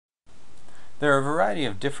There are a variety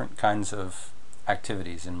of different kinds of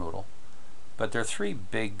activities in Moodle, but there are three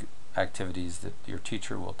big activities that your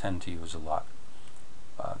teacher will tend to use a lot.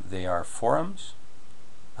 They are forums,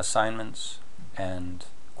 assignments, and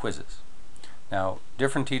quizzes. Now,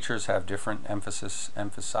 different teachers have different emphasis,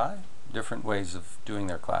 different ways of doing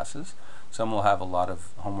their classes. Some will have a lot of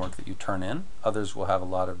homework that you turn in. Others will have a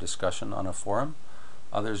lot of discussion on a forum.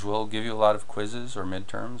 Others will give you a lot of quizzes or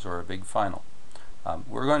midterms or a big final.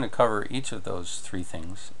 We're going to cover each of those three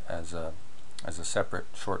things as a separate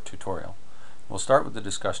short tutorial. We'll start with the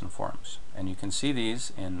discussion forums, and you can see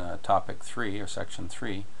these in topic 3 or section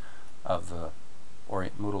 3 of the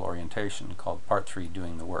Moodle orientation called part 3,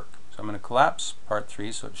 doing the work. So I'm going to collapse part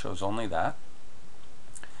 3 so it shows only that.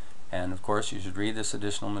 And of course you should read this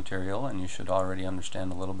additional material, and you should already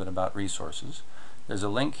understand a little bit about resources. There's a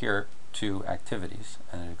link here to activities,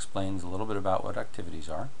 and it explains a little bit about what activities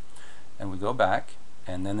are. And we go back,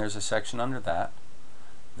 and then there's a section under that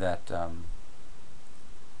that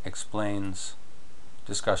explains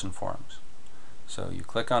discussion forums. So you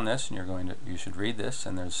click on this, and you should read this,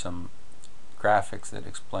 and there's some graphics that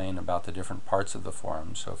explain about the different parts of the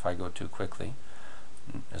forum. So if I go too quickly,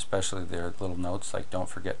 especially there are little notes like don't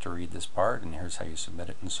forget to read this part, and here's how you submit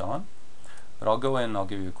it, and so on. But I'll go in and I'll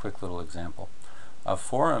give you a quick little example. A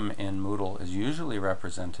forum in Moodle is usually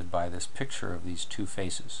represented by this picture of these two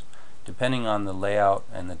faces. Depending on the layout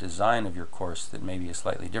and the design of your course, that may be a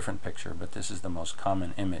slightly different picture, but this is the most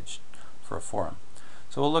common image for a forum.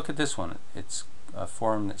 So we'll look at this one. It's a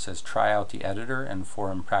forum that says try out the editor and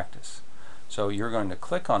forum practice. So you're going to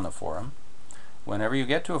click on the forum. Whenever you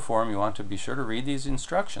get to a forum, you want to be sure to read these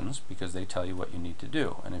instructions because they tell you what you need to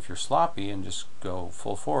do. And if you're sloppy and just go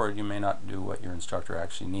full forward, you may not do what your instructor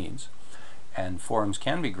actually needs. And forums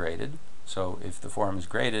can be graded. So if the forum is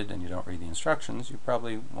graded and you don't read the instructions, you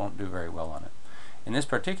probably won't do very well on it. In this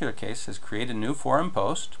particular case, it says create a new forum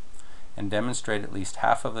post and demonstrate at least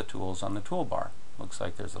half of the tools on the toolbar. Looks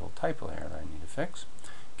like there's a little typo here that I need to fix.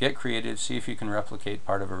 Get creative, see if you can replicate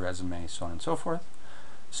part of a resume, so on and so forth.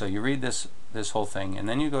 So you read this whole thing, and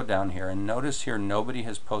then you go down here, and notice here nobody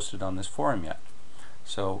has posted on this forum yet.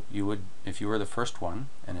 So you would, if you were the first one,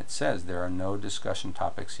 and it says there are no discussion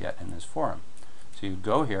topics yet in this forum. So you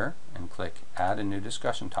go here and click add a new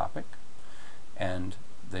discussion topic, and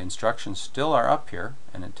the instructions still are up here,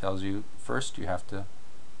 and it tells you first you have to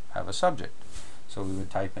have a subject. So we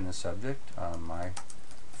would type in a subject, my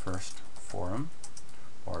first forum,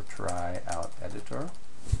 or try out editor.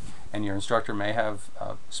 And your instructor may have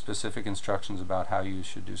specific instructions about how you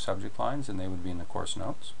should do subject lines, and they would be in the course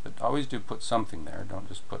notes. But always do put something there, don't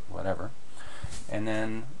just put whatever. And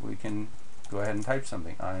then we can go ahead and type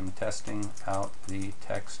something. I'm testing out the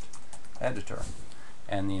text editor.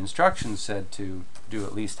 And the instructions said to do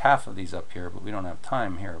at least half of these up here, but we don't have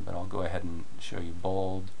time here, but I'll go ahead and show you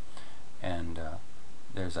bold, and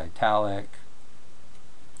there's italic,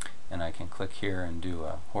 and I can click here and do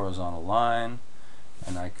a horizontal line,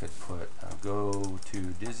 and I could put go to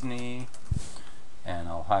Disney, and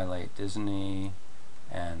I'll highlight Disney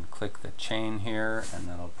and click the chain here, and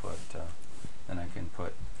then I'll put then I can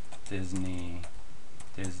put Disney.com,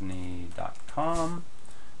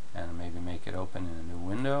 and maybe make it open in a new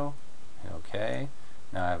window. Okay,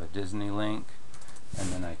 now I have a Disney link,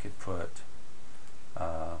 and then I could put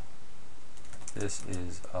this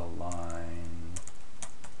is a line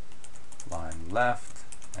left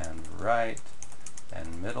and right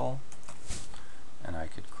and middle, and I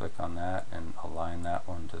could click on that and align that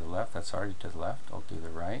one to the left. That's already to the left. I'll do the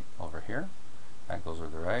right over here. That goes over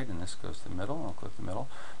the right, and this goes to the middle. I'll click the middle.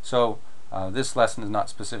 So this lesson is not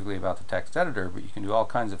specifically about the text editor, but you can do all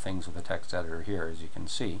kinds of things with the text editor here, as you can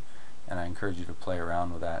see, and I encourage you to play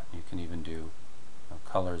around with that. You can even do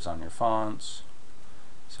colors on your fonts.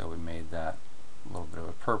 So we made that a little bit of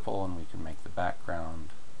a purple, and we can make the background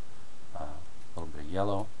a little bit of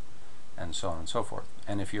yellow, and so on and so forth.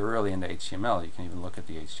 And if you're really into HTML, you can even look at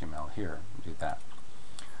the HTML here and do that.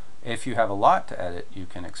 If you have a lot to edit, you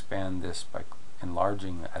can expand this by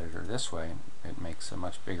enlarging the editor this way. It makes a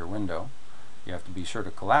much bigger window. You have to be sure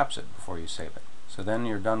to collapse it before you save it. So then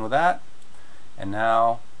you're done with that, and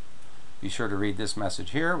now be sure to read this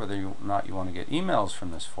message here, whether or not you want to get emails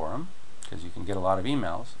from this forum, because you can get a lot of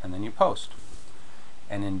emails, and then you post.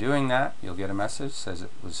 And in doing that, you'll get a message that says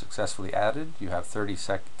it was successfully added. You have 30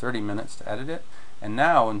 minutes to edit it. And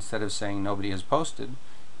now, instead of saying nobody has posted,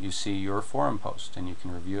 you see your forum post, and you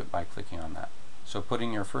can review it by clicking on that. So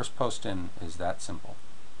putting your first post in is that simple.